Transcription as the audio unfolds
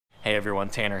Hey everyone,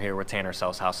 Tanner here with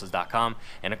TannerSellsHouses.com,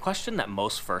 and a question that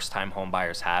most first-time home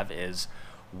buyers have is,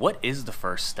 what is the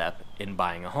first step in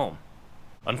buying a home?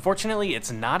 Unfortunately,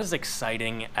 it's not as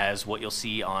exciting as what you'll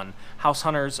see on House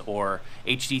Hunters or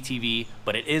HGTV,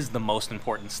 but it is the most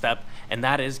important step, and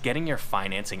that is getting your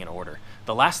financing in order.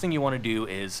 The last thing you want to do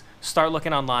is start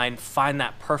looking online, find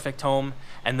that perfect home,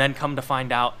 and then come to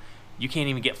find out you can't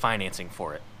even get financing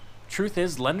for it. Truth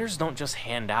is, lenders don't just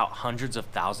hand out hundreds of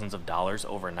thousands of dollars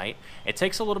overnight. It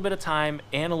takes a little bit of time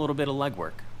and a little bit of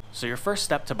legwork. So your first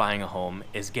step to buying a home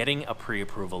is getting a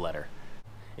pre-approval letter.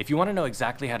 If you want to know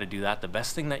exactly how to do that, the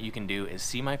best thing that you can do is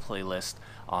see my playlist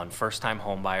on first-time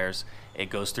home buyers. It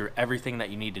goes through everything that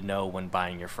you need to know when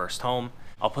buying your first home.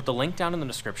 I'll put the link down in the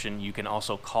description. You can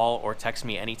also call or text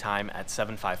me anytime at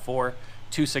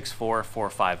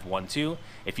 754-264-4512.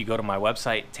 If you go to my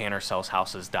website,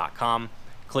 TannerSellsHouses.com,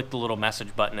 click the little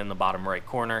message button in the bottom right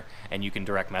corner, and you can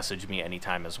direct message me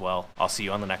anytime as well. I'll see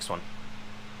you on the next one.